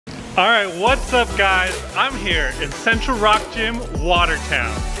All right, what's up guys? I'm here in Central Rock Gym,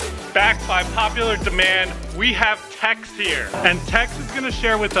 Watertown. Backed by popular demand, we have Tex here. And Tex is gonna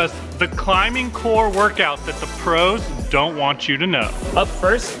share with us the climbing core workout that the pros don't want you to know. Up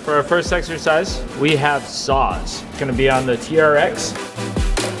first, for our first exercise, we have saws. It's gonna be on the TRX.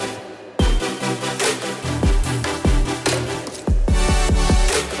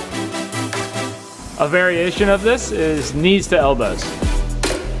 A variation of this is knees to elbows.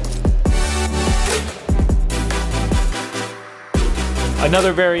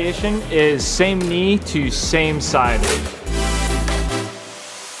 Another variation is same knee to same side.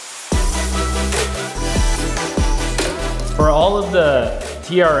 For all of the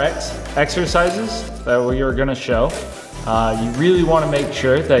TRX exercises that we are gonna show, you really wanna make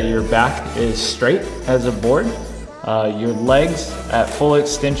sure that your back is straight as a board. Your legs at full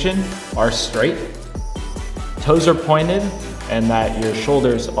extension are straight. Toes are pointed and that your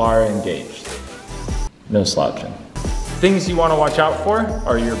shoulders are engaged. No slouching. Things you want to watch out for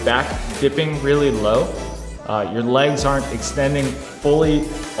are your back dipping really low. Your legs aren't extending fully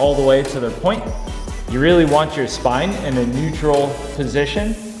all the way to their point. You really want your spine in a neutral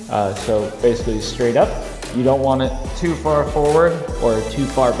position. So basically straight up. You don't want it too far forward or too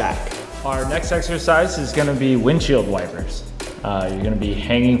far back. Our next exercise is going to be windshield wipers. You're going to be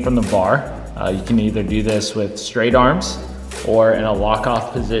hanging from the bar. You can either do this with straight arms or in a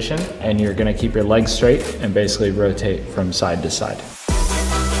lock-off position, and you're gonna keep your legs straight and basically rotate from side to side.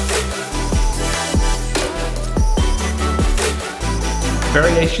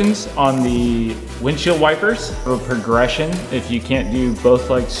 Variations on the windshield wipers, a progression if you can't do both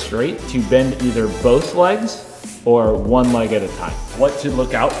legs straight, to bend either both legs or one leg at a time. What to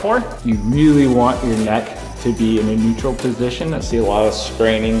look out for? You really want your neck to be in a neutral position. I see a lot of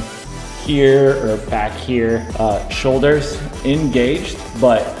straining here or back here. Shoulders engaged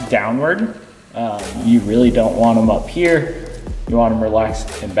but downward. You really don't want them up here. You want them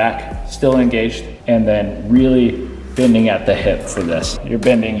relaxed and back, still engaged, and then really bending at the hip for this. You're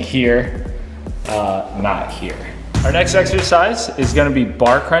bending here, not here. Our next exercise is gonna be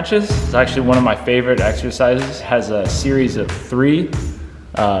bar crunches. It's actually one of my favorite exercises. It has a series of 3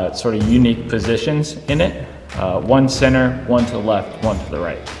 sort of unique positions in it. One center, one to the left, one to the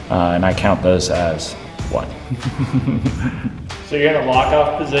right. And I count those as 1. So you're in a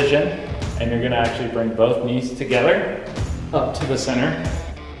lock-off position, and you're gonna actually bring both knees together, up to the center,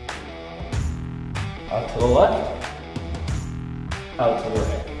 out to the left, out to the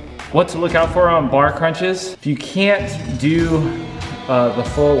right. What to look out for on bar crunches? If you can't do the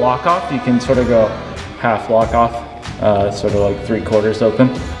full lock-off, you can sort of go half lock-off, sort of like 3/4 open.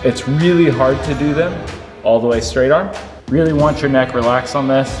 It's really hard to do them all the way straight arm. Really want your neck relaxed on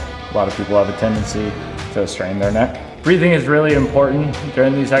this. A lot of people have a tendency to strain their neck. Breathing is really important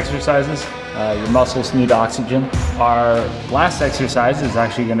during these exercises. Your muscles need oxygen. Our last exercise is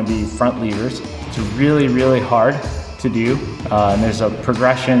actually gonna be front levers. It's really, really hard to do. And there's a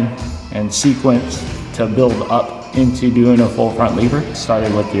progression and sequence to build up into doing a full front lever.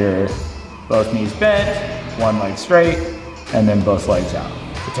 Starting with your both knees bent, one leg straight, and then both legs out.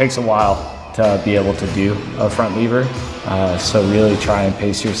 It takes a while to be able to do a front lever. So really try and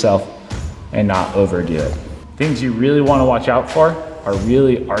pace yourself and not overdo it. Things you really want to watch out for are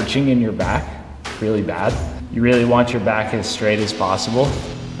really arching in your back, really bad. You really want your back as straight as possible,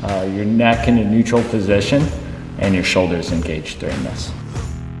 your neck in a neutral position, and your shoulders engaged during this.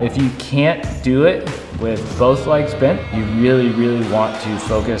 If you can't do it with both legs bent, you really, really want to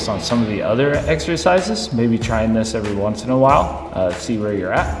focus on some of the other exercises, maybe trying this every once in a while, see where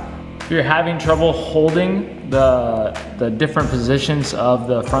you're at. If you're having trouble holding the different positions of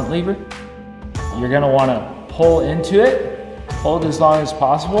the front lever, you're gonna wanna pull into it, hold as long as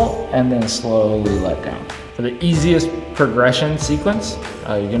possible, and then slowly let down. For the easiest progression sequence,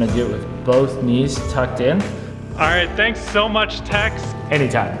 you're gonna do it with both knees tucked in. All right, thanks so much, Tex.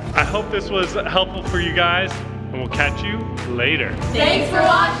 Anytime. I hope this was helpful for you guys, and we'll catch you later. Thanks for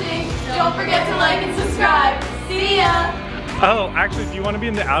watching. Don't forget to like and subscribe. See ya. Oh, actually, if you want to be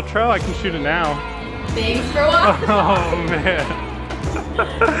in the outro, I can shoot it now. Thanks for watching. Oh, man.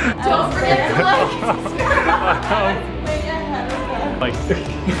 Don't forget to like and subscribe. Way ahead of us. Like,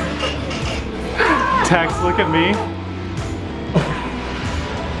 Tex, look at me.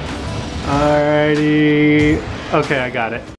 Alrighty. Okay, I got it.